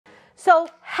So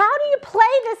how do you play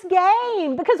this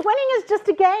game? Because winning is just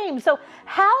a game. So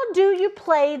how do you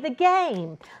play the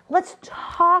game? Let's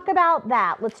talk about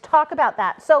that. Let's talk about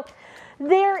that. So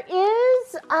there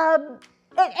is,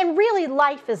 and really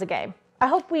life is a game. I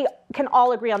hope we can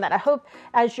all agree on that. I hope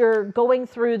as you're going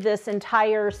through this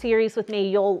entire series with me,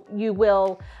 you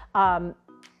will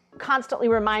constantly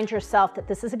remind yourself that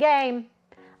this is a game.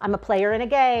 I'm a player in a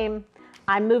game.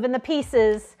 I'm moving the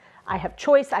pieces. I have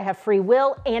choice, I have free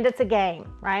will, and it's a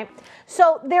game, right?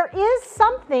 So there is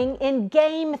something in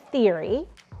game theory.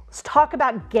 Let's talk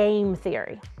about game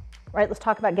theory, right? Let's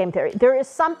talk about game theory. There is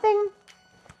something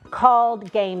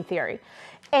called game theory.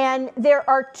 And there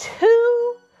are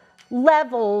two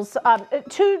levels,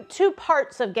 two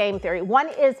parts of game theory. One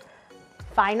is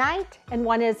finite and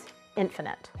one is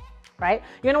infinite, right?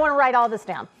 You're gonna wanna write all this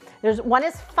down. One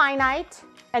is finite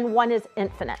and one is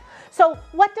infinite. So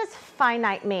what does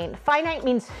finite mean? Finite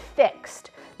means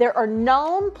fixed. There are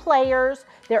known players,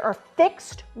 there are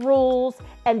fixed rules,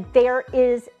 and there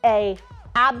is a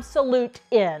absolute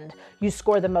end. You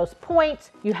score the most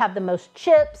points, you have the most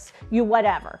chips, you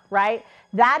whatever, right?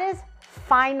 That is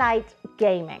finite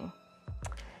gaming.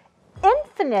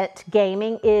 Infinite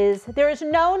gaming is, there is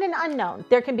known and unknown.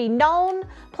 There can be known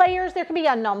players, there can be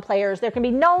unknown players, there can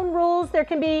be known rules, there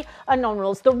can be unknown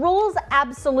rules. The rules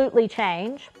absolutely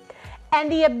change,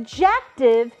 and the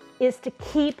objective is to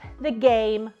keep the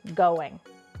game going.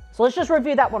 So let's just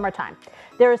review that one more time.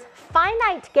 There's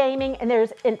finite gaming and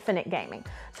there's infinite gaming.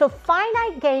 So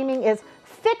finite gaming is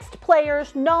fixed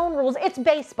players, known rules. It's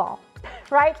baseball,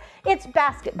 right? It's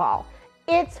basketball.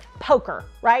 It's poker,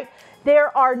 right?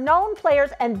 There are known players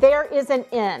and there is an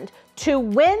end. To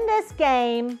win this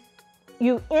game,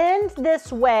 you end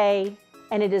this way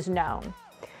and it is known.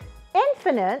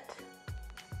 Infinite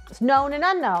is known and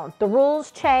unknown. The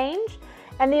rules change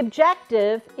and the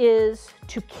objective is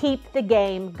to keep the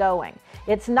game going.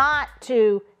 It's not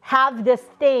to have this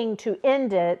thing to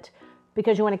end it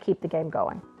because you want to keep the game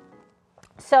going.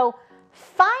 So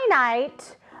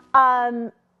finite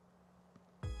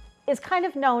is kind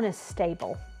of known as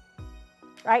stable.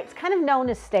 Right? It's kind of known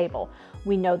as stable.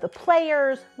 We know the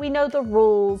players, we know the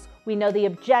rules, we know the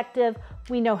objective,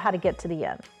 we know how to get to the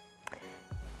end.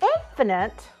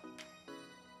 Infinite,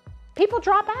 people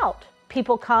drop out.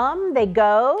 People come, they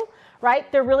go,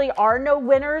 right? There really are no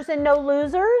winners and no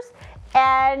losers.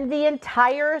 And the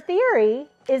entire theory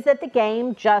is that the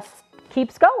game just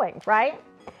keeps going, right?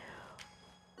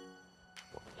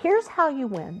 Here's how you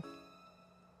win.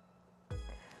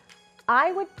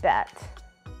 I would bet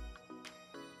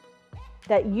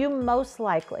that you most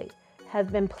likely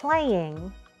have been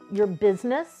playing your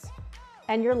business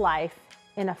and your life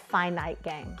in a finite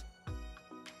game.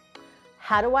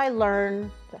 How do I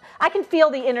learn? I can feel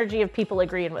the energy of people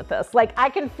agreeing with this. Like I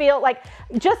can feel like,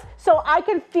 just so I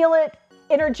can feel it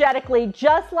energetically,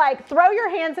 just like throw your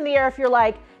hands in the air if you're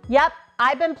like, yep,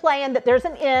 I've been playing that there's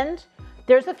an end.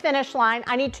 There's a finish line.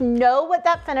 I need to know what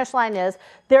that finish line is.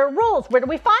 There are rules. Where do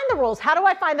we find the rules? How do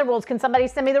I find the rules? Can somebody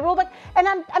send me the rule book? And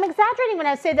I'm exaggerating when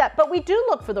I say that, but we do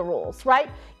look for the rules, right?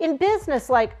 In business,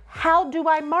 like how do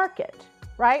I market,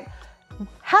 right?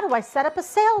 How do I set up a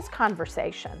sales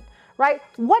conversation, right?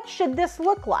 What should this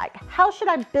look like? How should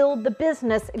I build the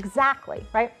business exactly,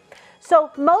 right? So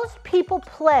most people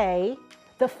play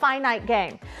the finite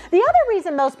game. The other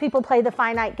reason most people play the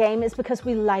finite game is because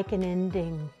we like an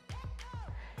ending.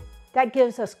 That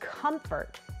gives us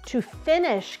comfort. To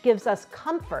finish gives us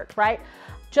comfort, right?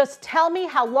 Just tell me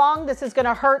how long this is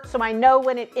gonna hurt so I know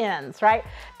when it ends, right?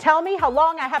 Tell me how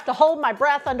long I have to hold my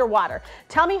breath underwater.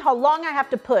 Tell me how long I have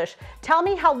to push. Tell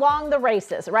me how long the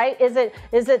race is, right? Is it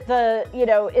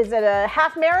a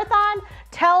half marathon?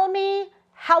 Tell me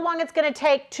how long it's gonna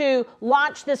take to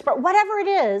launch this, whatever it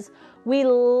is, we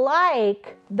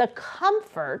like the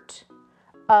comfort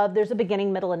of there's a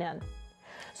beginning, middle, and end.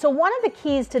 So one of the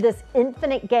keys to this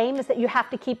infinite game is that you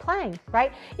have to keep playing,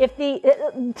 right? Take this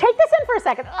in for a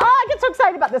second. Oh, I get so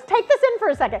excited about this. Take this in for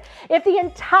a second. If the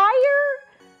entire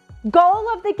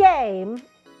goal of the game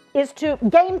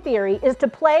game theory is to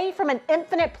play from an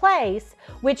infinite place,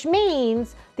 which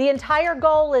means the entire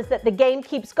goal is that the game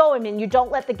keeps going and you don't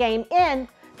let the game end,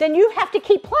 then you have to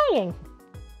keep playing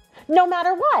no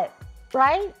matter what,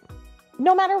 right?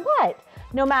 No matter what.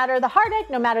 No matter the heartache,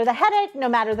 no matter the headache, no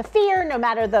matter the fear, no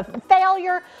matter the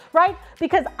failure, right?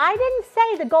 Because I didn't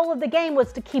say the goal of the game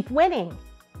was to keep winning.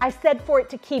 I said for it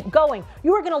to keep going.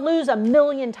 You are going to lose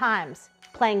 1,000,000 times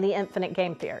playing the infinite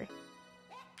game theory.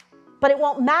 But it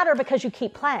won't matter because you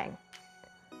keep playing.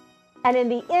 And in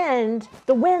the end,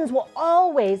 the wins will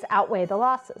always outweigh the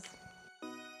losses.